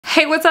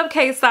Hey, what's up,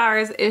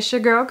 K-Stars? It's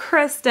your girl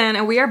Kristen,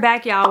 and we are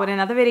back, y'all, with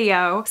another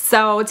video.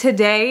 So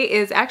today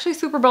is actually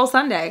Super Bowl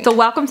Sunday. So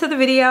welcome to the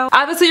video.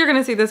 Obviously, you're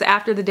gonna see this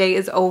after the day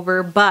is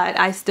over, but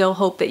I still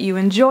hope that you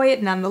enjoy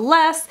it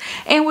nonetheless.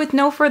 And with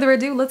no further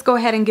ado, let's go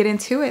ahead and get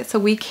into it so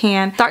we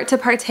can start to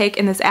partake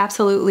in this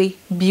absolutely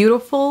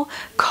beautiful,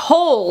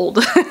 cold.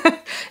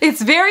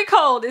 It's very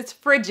cold, it's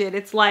frigid.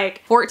 It's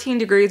like 14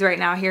 degrees right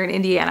now here in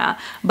Indiana,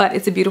 but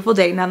it's a beautiful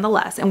day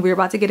nonetheless, and we're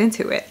about to get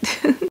into it.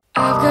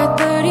 I've got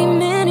 30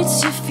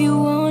 minutes if you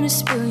wanna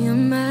spill your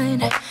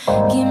mind.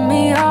 Give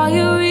me all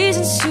your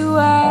reasons to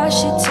why I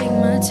should take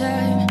my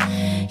time.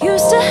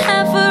 Used to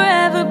have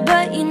forever,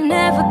 but you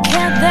never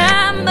cared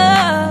that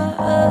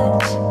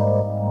much.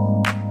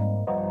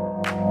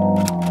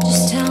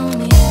 Just tell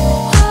me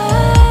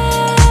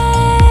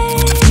why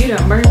You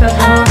done burnt up the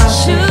whole house. I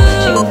should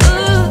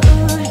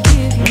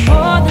give you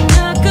more than a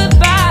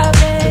goodbye,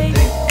 babe.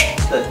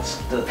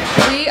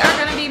 We are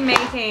gonna be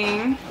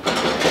making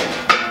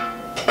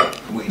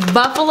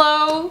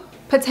buffalo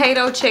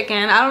potato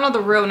chicken. I don't know the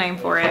real name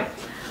for it.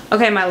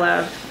 Okay, my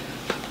love.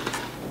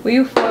 Will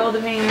you foil the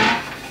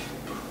pan?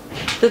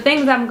 The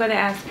things I'm going to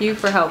ask you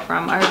for help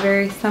from are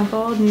very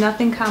simple,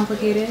 nothing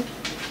complicated.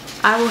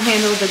 I will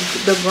handle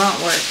the grunt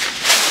work.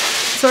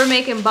 So we're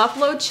making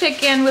buffalo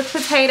chicken with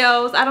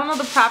potatoes. I don't know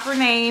the proper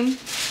name,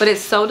 but it's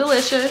so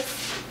delicious.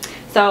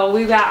 So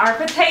we've got our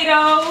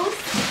potatoes.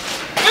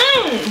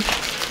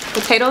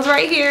 Potatoes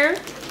right here.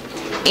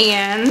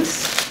 And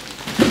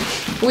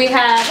we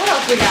have, what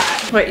else we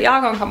got? Wait, y'all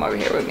gonna come over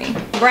here with me.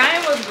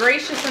 Brian was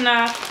gracious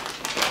enough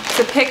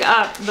to pick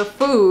up the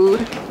food,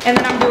 and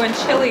then I'm doing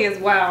chili as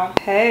well.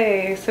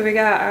 Okay, so we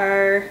got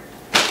our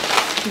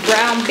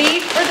ground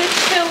beef for the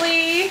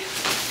chili,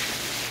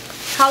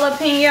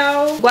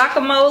 jalapeno,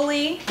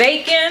 guacamole,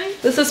 bacon.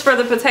 This is for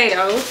the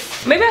potatoes.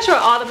 Maybe I should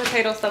put all the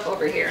potato stuff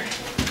over here.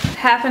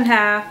 Half and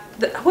half.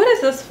 What is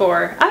this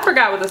for? I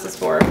forgot what this is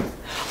for.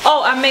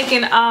 Oh, I'm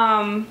making,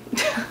 I'm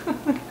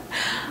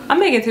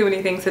making too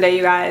many things today,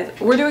 you guys.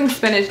 We're doing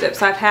spinach dip,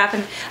 so I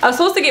was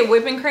supposed to get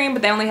whipping cream,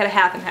 but they only had a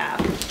half and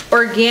half.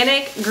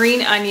 Organic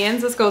green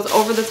onions. This goes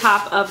over the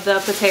top of the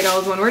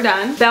potatoes when we're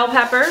done. Bell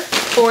pepper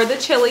for the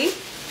chili.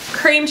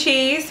 Cream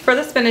cheese for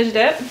the spinach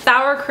dip.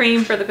 Sour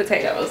cream for the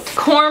potatoes.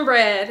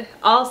 Cornbread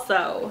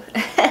also.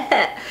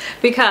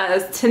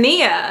 Because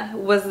Tania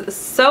was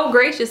so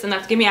gracious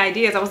enough to give me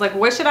ideas. I was like,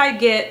 what should I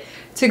get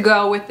to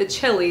go with the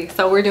chili?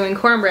 So we're doing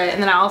cornbread,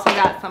 and then I also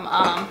got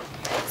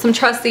some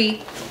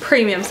trusty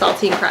premium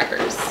saltine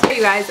crackers. Hey,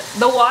 you guys,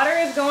 the water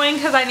is going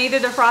because I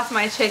needed to defrost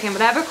my chicken,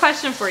 but I have a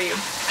question for you.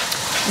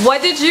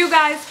 What did you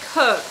guys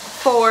cook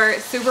for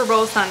Super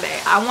Bowl Sunday?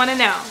 I want to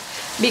know,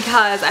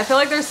 because I feel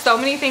like there's so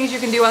many things you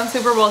can do on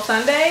Super Bowl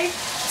Sunday.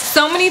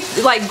 So many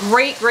like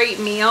great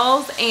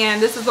meals,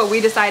 and this is what we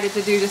decided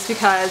to do just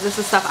because this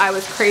is stuff I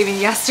was craving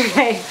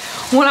yesterday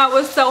when I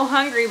was so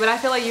hungry. But I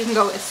feel like you can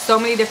go so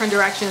many different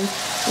directions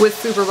with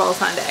Super Bowl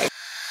Sunday.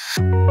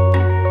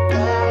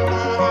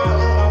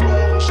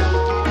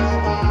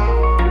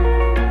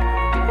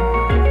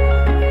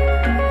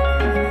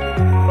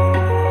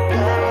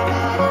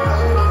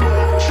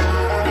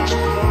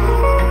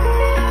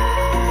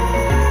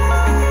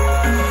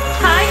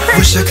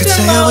 Wish I could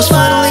say I was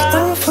finally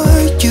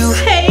over you.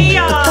 Hey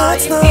y'all, but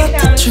that's you not came the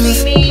down to truth.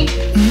 see me.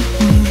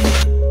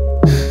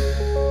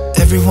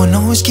 Everyone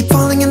always keep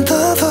falling in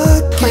love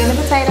Clean again.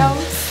 the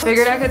potatoes.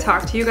 Figured I could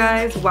talk to you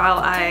guys while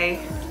I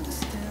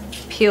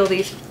peel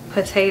these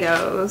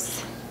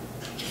potatoes.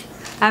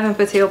 I haven't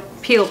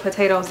peeled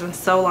potatoes in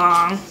so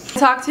long. I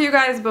talked to you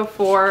guys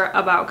before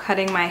about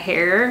cutting my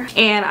hair,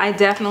 and I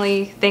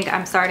definitely think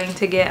I'm starting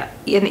to get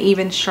an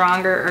even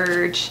stronger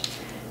urge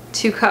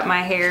to cut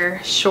my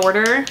hair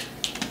shorter,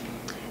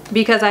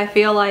 because I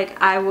feel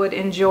like I would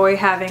enjoy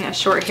having a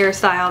short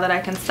hairstyle that I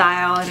can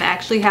style and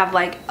actually have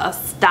like a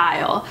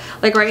style.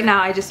 Like right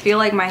now, I just feel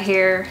like my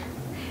hair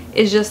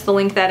is just the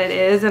length that it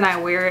is, and I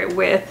wear it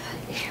with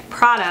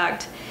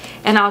product,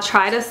 and I'll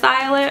try to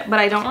style it, but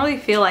I don't really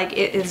feel like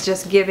it is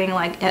just giving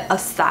like a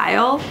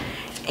style.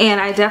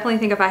 And I definitely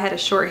think if I had a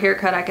short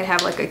haircut, I could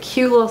have like a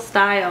cute little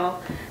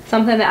style,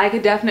 something that I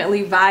could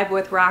definitely vibe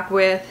with, rock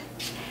with,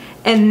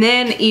 and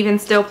then even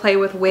still play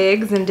with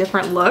wigs and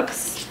different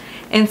looks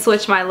and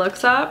switch my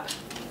looks up.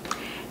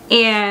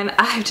 And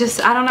I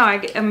don't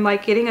know, I'm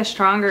like getting a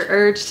stronger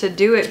urge to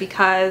do it,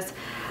 because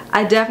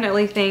I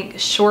definitely think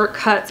short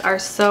cuts are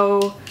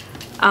so,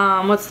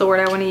 what's the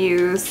word I want to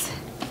use?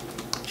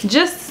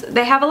 Just,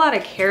 they have a lot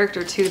of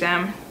character to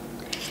them.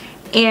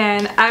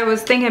 And I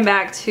was thinking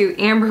back to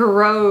Amber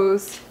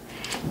Rose,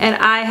 and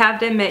I have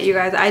to admit, you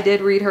guys, I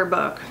did read her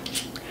book.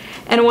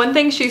 And one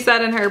thing she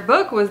said in her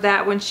book was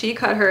that when she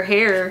cut her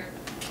hair,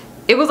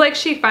 it was like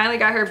she finally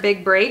got her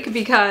big break,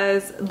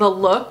 because the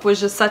look was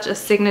just such a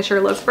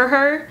signature look for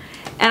her.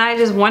 And I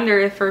just wonder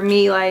if for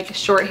me, like,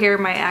 short hair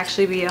might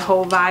actually be a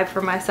whole vibe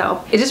for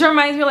myself. It just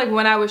reminds me like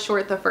when I was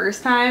short the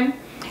first time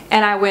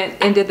and I went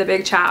and did the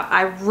big chop.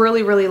 I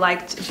really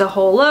liked the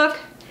whole look.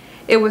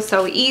 It was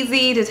so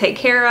easy to take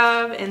care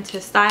of and to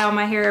style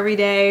my hair every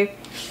day.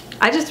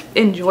 I just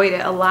enjoyed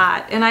it a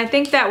lot. And I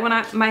think that when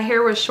my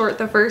hair was short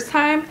the first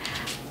time,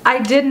 I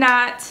did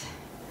not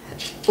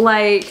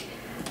like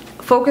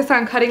focus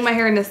on cutting my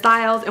hair into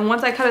styles. And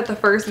once I cut it the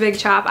first big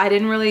chop, I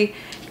didn't really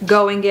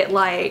go and get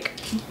like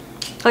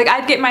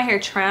I'd get my hair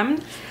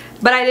trimmed,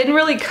 but I didn't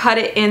really cut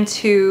it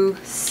into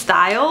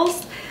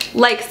styles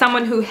like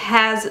someone who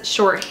has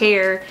short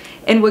hair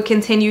and would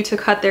continue to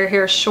cut their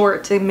hair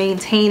short to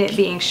maintain it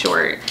being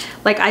short.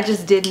 Like, I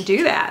just didn't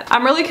do that.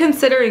 I'm really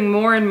considering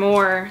more and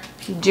more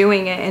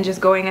doing it and just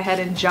going ahead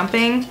and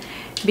jumping,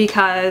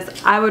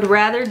 because I would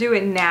rather do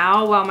it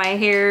now while my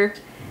hair,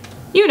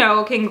 you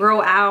know, can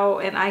grow out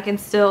and I can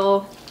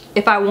still,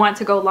 if I want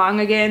to go long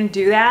again,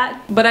 do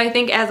that. But I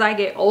think as I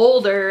get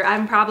older,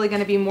 I'm probably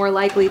gonna be more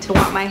likely to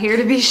want my hair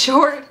to be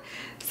short.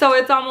 So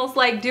it's almost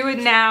like do it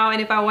now,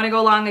 and if I wanna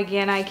go long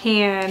again, I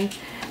can.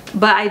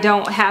 But I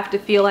don't have to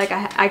feel like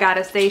I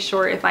gotta stay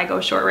short if I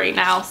go short right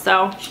now.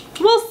 So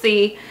we'll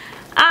see.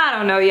 I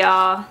don't know,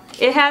 y'all.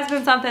 It has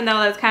been something though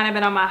that's kind of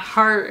been on my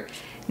heart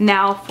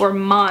now for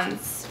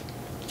months,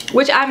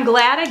 which I'm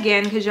glad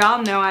again, because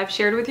y'all know I've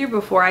shared with you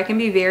before I can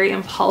be very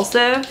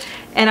impulsive,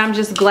 and I'm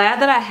just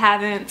glad that I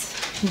haven't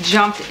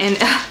jumped in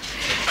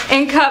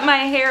and cut my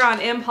hair on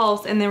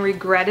impulse and then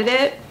regretted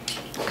it,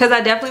 because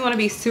I definitely want to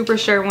be super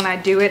sure when I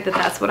do it that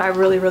that's what I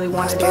really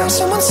want to do.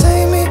 Someone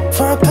save me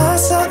for a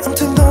pass out. I'm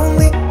too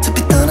lonely to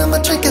be done. I'ma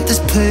drink at this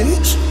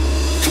place.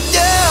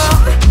 Yeah.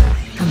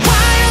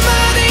 Why am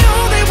I the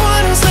only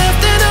one who's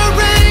left in the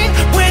rain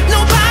with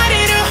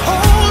nobody to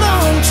hold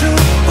on to?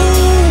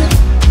 Ooh.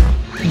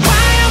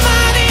 Why am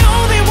I the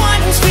only one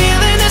who's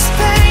feeling this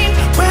pain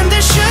when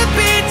there should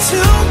be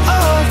two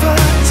of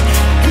us?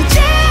 And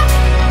yeah,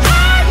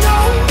 I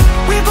know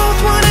we both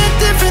wanted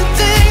different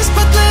things,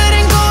 but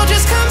letting go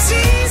just comes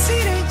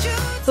easy to you.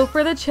 So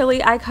for the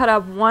chili, I cut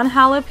up 1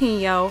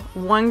 jalapeno,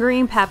 1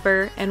 green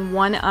pepper, and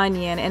 1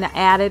 onion and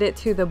added it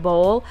to the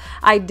bowl.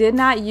 I did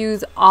not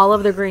use all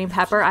of the green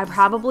pepper. I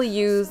probably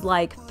used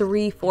like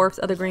 3/4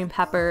 of the green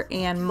pepper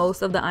and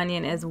most of the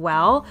onion as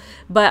well.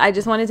 But I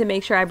just wanted to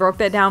make sure I broke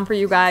that down for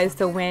you guys,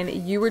 so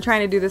when you were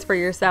trying to do this for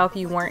yourself,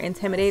 you weren't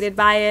intimidated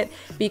by it,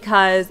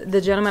 because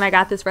the gentleman I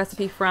got this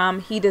recipe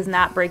from, he does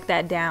not break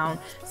that down.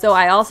 So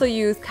I also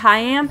used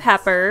cayenne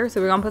pepper.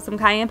 So we're gonna put some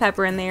cayenne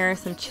pepper in there,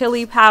 some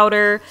chili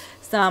powder,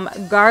 some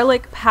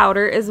garlic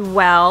powder as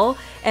well,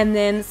 and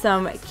then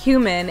some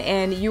cumin,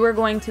 and you are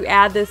going to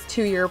add this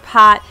to your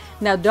pot.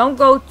 Now don't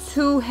go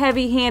too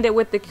heavy-handed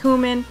with the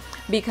cumin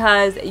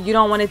because you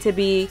don't want it to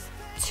be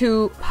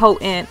too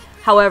potent.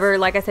 However,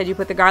 like I said, you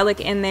put the garlic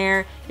in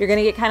there, you're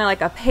gonna get kind of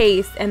like a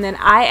paste, and then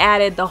I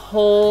added the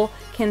whole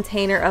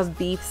container of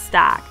beef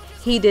stock.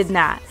 He did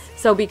not.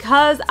 So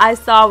because I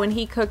saw when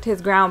he cooked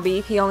his ground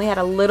beef, he only had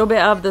a little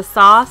bit of the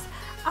sauce,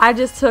 I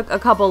just took a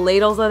couple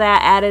ladles of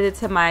that, added it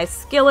to my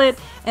skillet,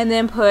 and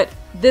then put,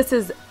 this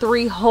is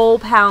 3 whole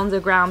pounds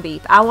of ground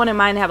beef. I wanted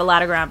mine to have a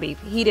lot of ground beef.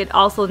 He did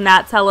also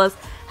not tell us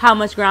how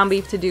much ground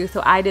beef to do,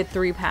 so I did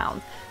 3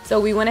 pounds. So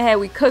we went ahead,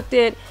 we cooked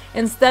it.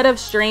 Instead of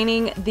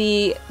straining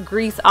the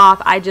grease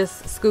off, I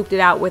just scooped it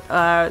out with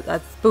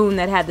a spoon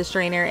that had the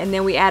strainer, and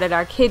then we added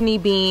our kidney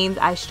beans.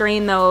 I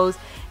strained those,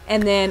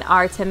 and then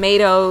our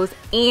tomatoes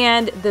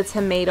and the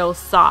tomato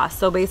sauce.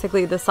 So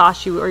basically the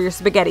sauce or your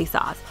spaghetti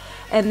sauce.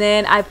 And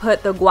then I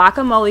put the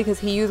guacamole, because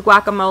he used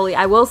guacamole.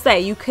 I will say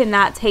you could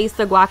not taste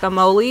the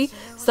guacamole,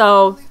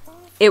 so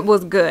it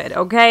was good,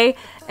 okay?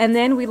 And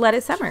then we let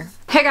it simmer.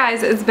 Hey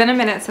guys, it's been a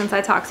minute since I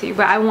talked to you,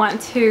 but I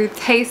want to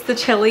taste the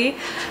chili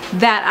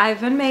that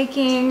I've been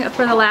making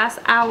for the last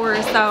hour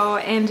or so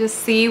and just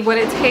see what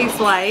it tastes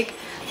like.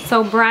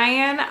 So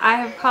Brian, I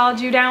have called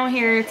you down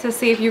here to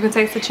see if you can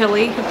taste the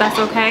chili, if that's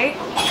okay.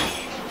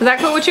 Is that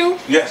cool with you?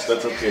 Yes,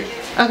 that's okay.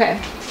 Okay.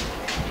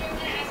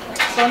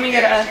 So let me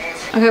get a...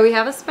 Okay, we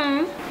have a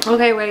spoon.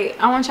 Okay, wait.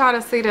 I want y'all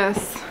to see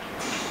this.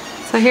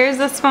 So here's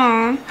the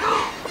spoon.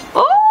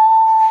 Oh,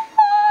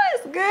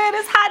 it's good.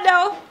 It's hot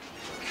though.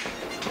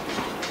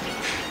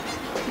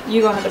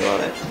 You gonna have to blow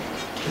it.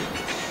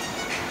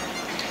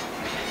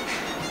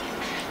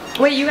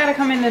 Wait, you gotta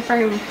come in the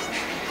frame.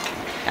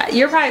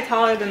 You're probably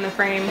taller than the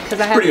frame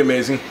because I have. Pretty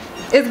amazing.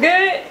 It's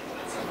good.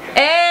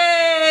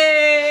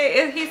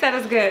 Hey, he said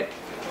it's good.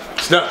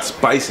 It's not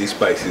spicy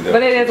though.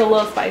 But it is a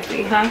little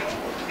spicy, huh?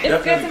 It's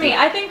Definitely good to me.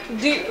 I think,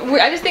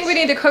 I just think we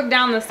need to cook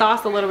down the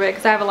sauce a little bit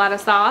because I have a lot of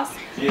sauce.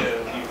 Yeah,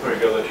 you probably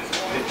gotta let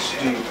it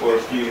stew for a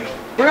few.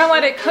 We're gonna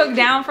let it cook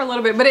down for a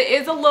little bit, but it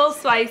is a little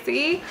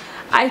spicy.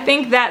 I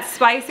think that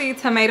spicy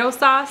tomato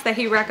sauce that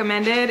he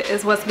recommended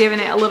is what's giving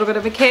it a little bit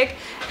of a kick.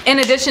 In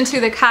addition to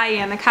the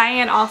cayenne. The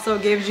cayenne also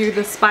gives you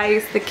the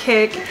spice, the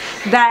kick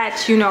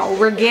that, you know,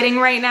 we're getting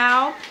right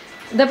now.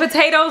 The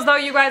potatoes though,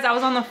 you guys, I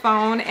was on the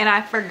phone and I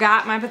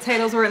forgot my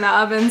potatoes were in the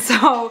oven,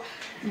 so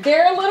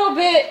they're a little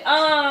bit,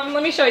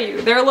 let me show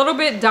you. They're a little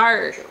bit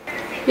dark.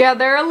 Yeah,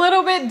 they're a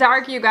little bit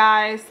dark, you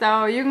guys,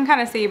 so you can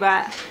kind of see,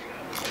 but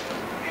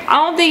I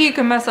don't think you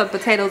can mess up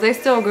potatoes. They're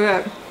still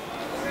good.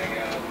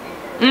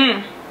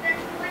 They're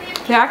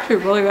actually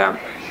really good.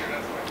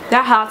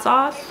 That hot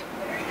sauce,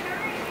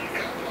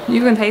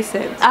 you can taste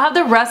it. I have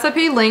the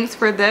recipe links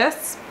for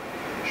this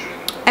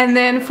And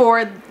then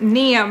for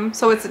Neem,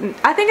 so it's,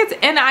 I think it's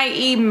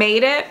NIE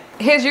made it.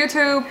 His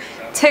YouTube,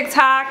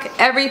 TikTok,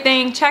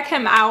 everything. Check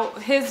him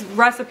out. His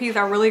recipes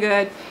are really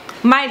good.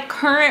 My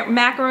current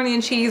macaroni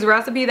and cheese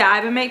recipe that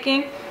I've been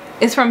making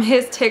is from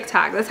his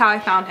TikTok. That's how I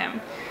found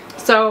him.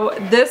 So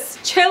this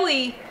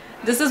chili,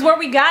 this is where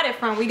we got it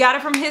from. We got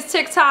it from his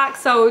TikTok.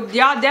 So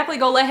y'all definitely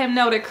go let him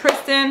know that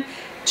Kristen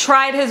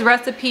tried his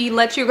recipe,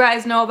 let you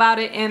guys know about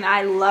it, and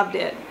I loved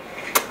it.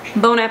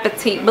 Bon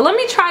appetit. But let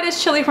me try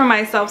this chili for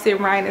myself, see if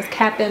Ryan is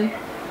capping.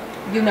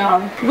 You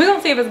know, we're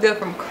gonna see if it's good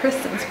from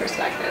Kristen's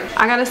perspective.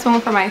 I got a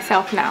spoon for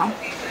myself now.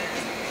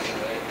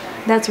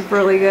 That's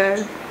really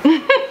good.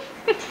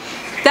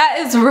 That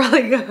is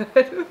really good.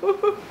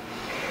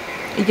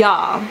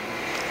 Y'all.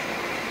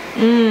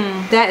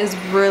 That is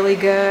really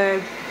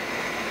good.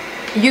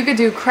 You could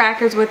do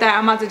crackers with that.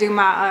 I'm about to do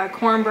my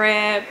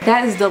cornbread.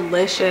 That is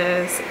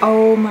delicious.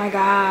 Oh my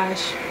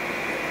gosh.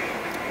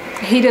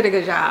 He did a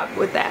good job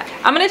with that.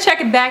 I'm gonna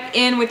check it back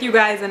in with you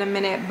guys in a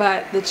minute,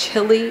 but the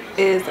chili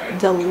is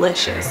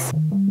delicious.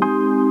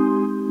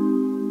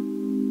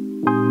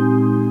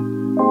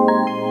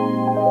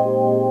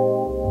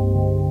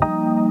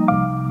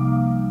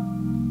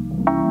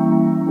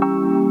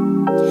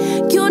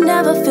 You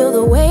never feel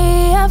the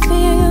way I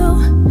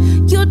feel.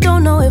 You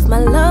don't know if my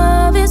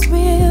love is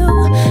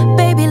real.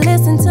 Baby,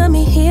 listen to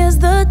me, here's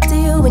the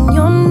deal. When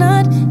you're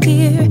not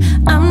here,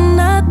 I'm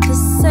not the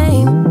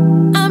same.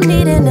 I'm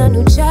needing a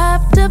new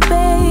chapter,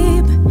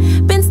 babe.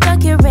 Been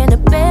stuck here in a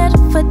bed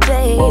for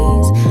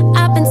days.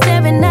 I've been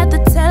staring at the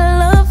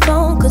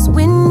telephone, cause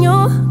when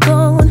you're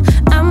gone,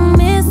 I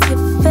miss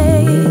your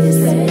face.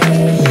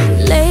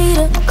 8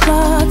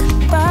 o'clock,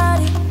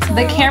 body.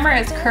 The camera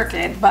is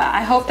crooked, but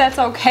I hope that's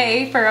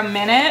okay for a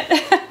minute.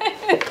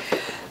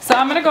 So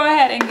I'm gonna go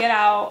ahead and get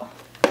out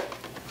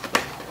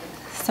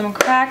some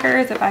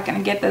crackers if I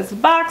can get this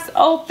box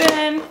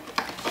open.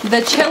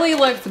 The chili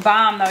looks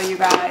bomb though, you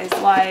guys.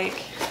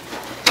 Like,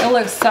 it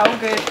looks so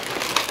good.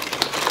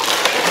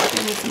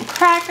 Give me some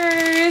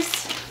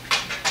crackers.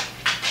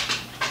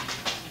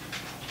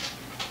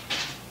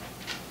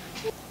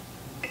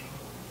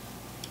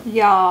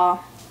 Y'all,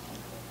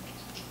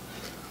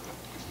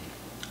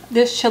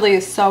 this chili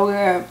is so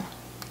good.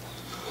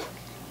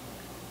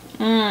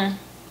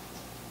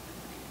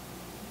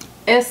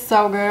 It's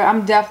so good.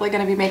 I'm definitely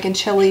gonna be making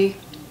chili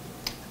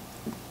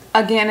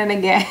again and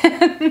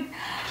again.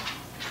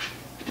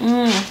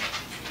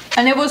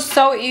 And it was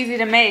so easy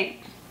to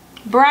make.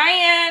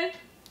 Brian,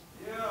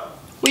 yeah.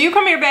 Will you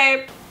come here,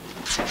 babe?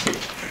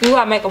 You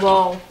gotta make a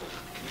bowl.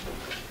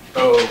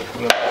 Oh,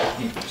 no,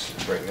 heat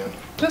right now.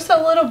 Just a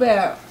little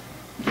bit.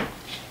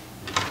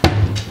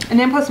 And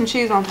then put some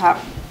cheese on top.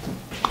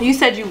 You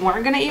said you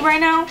weren't gonna eat right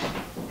now?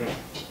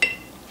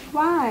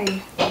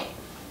 Why?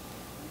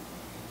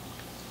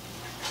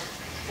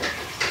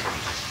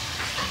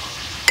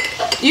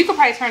 You could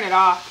probably turn it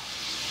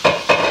off,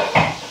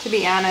 to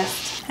be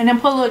honest. And then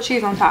put a little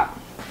cheese on top.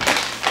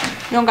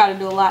 You don't gotta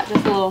do a lot,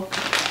 just a little.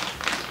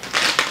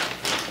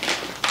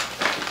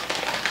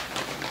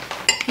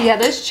 Yeah,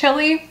 this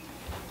chili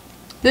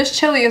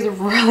is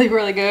really,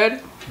 really good.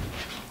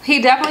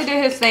 He definitely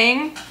did his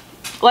thing.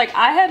 Like,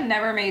 I had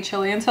never made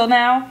chili until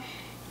now.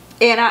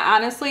 And I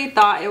honestly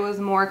thought it was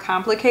more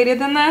complicated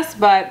than this,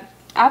 but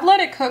I've let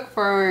it cook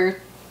for,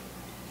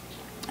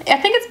 I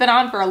think it's been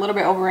on for a little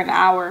bit over an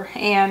hour,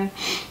 and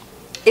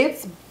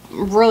it's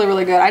really,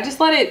 really good. I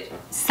just let it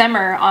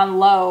simmer on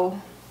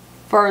low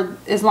for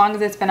as long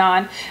as it's been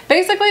on,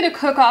 basically to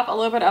cook off a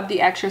little bit of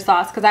the extra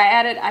sauce, because I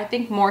added, I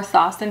think, more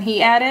sauce than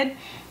he added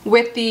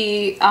with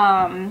the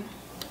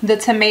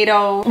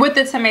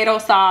tomato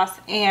sauce,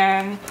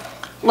 and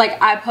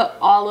like I put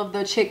all of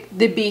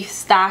the beef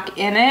stock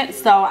in it,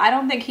 so I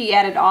don't think he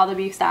added all the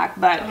beef stock,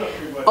 but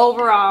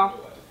overall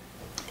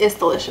it's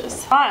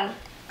delicious. Fun.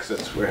 Because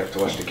that's where I have to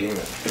watch the game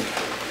at.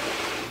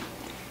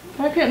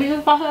 Why can't you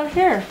just watch it up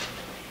here?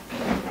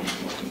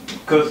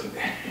 Because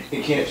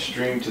it can't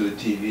stream to the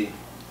TV.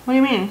 What do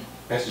you mean?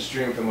 It has to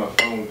stream from my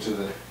phone to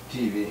the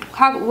TV.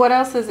 What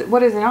else is it?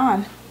 What is it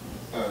on?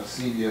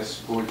 CBS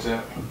Sports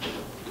app.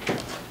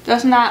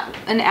 That's not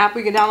an app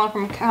we can download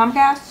from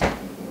Comcast?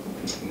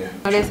 No.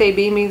 They say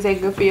bean means they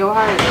good for your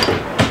heart.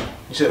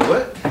 You said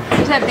what?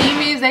 You said bean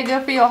means they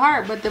good for your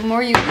heart, but the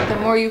more you eat, the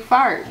more you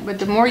fart. But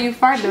the more you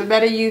fart, the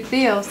better you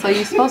feel. So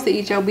you're supposed to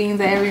eat your beans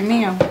at every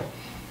meal.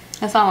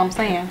 That's all I'm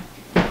saying.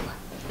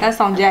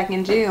 That's on Jack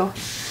and Jill.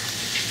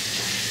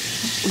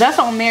 That's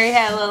on Mary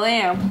Had a Little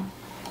Lamb.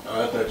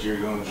 Oh, I thought you were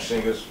going to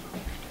sing us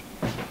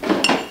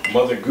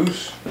Mother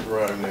Goose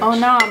rhyme next. Oh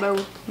no,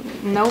 but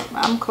nope,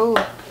 I'm cool.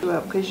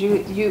 Because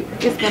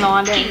it's been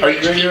on day. Are you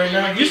ready right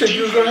now? You said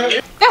you was gonna have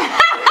it.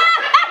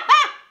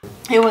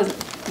 It was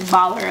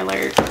baller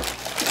alert.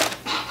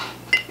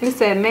 It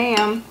said,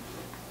 ma'am,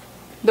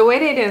 the way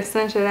they didn't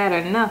censor that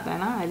or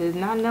nothing, I did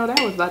not know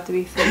that was about to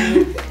be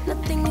said.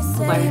 Nothing you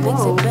say Like, makes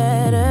whoa. it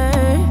better.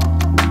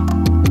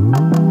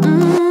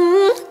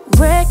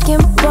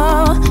 Wrecking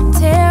ball,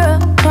 tear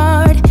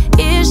apart,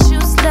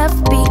 issues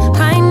left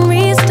behind,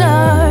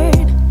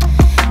 restart.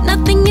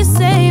 Nothing you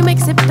say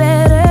makes it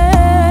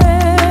better.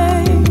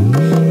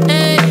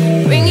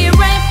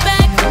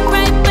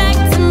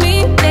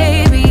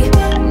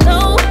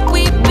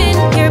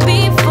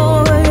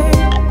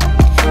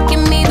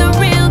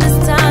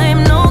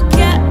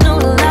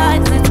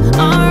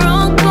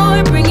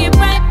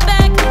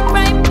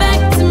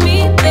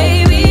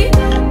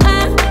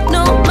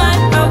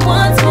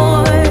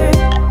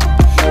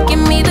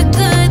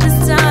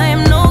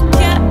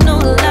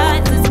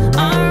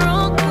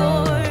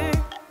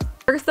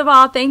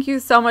 all, thank you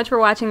so much for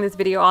watching this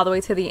video all the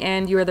way to the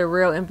end. You are the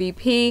real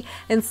MVP.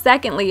 And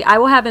secondly, I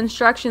will have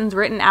instructions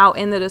written out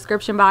in the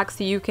description box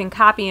so you can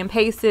copy and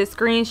paste it,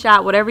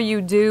 screenshot, whatever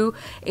you do,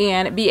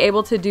 and be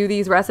able to do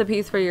these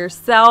recipes for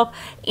yourself.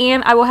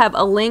 And I will have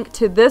a link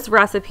to this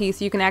recipe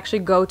so you can actually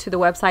go to the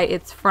website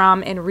it's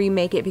from and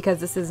remake it, because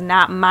this is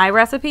not my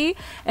recipe.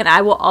 And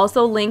I will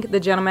also link the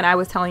gentleman I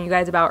was telling you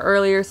guys about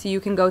earlier so you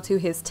can go to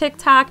his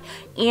TikTok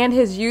and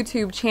his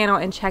YouTube channel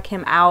and check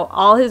him out.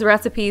 All his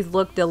recipes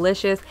look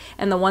delicious,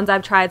 and the ones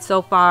I've tried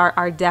so far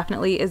are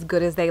definitely as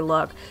good as they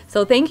look.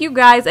 So thank you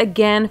guys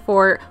again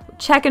for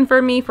checking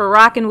for me, for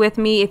rocking with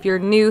me. If you're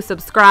new,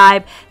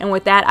 subscribe. And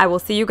with that, I will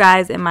see you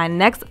guys in my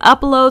next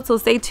upload. So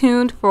stay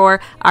tuned for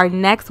our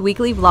next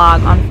weekly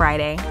vlog on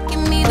Friday.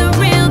 Give me the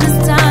ring.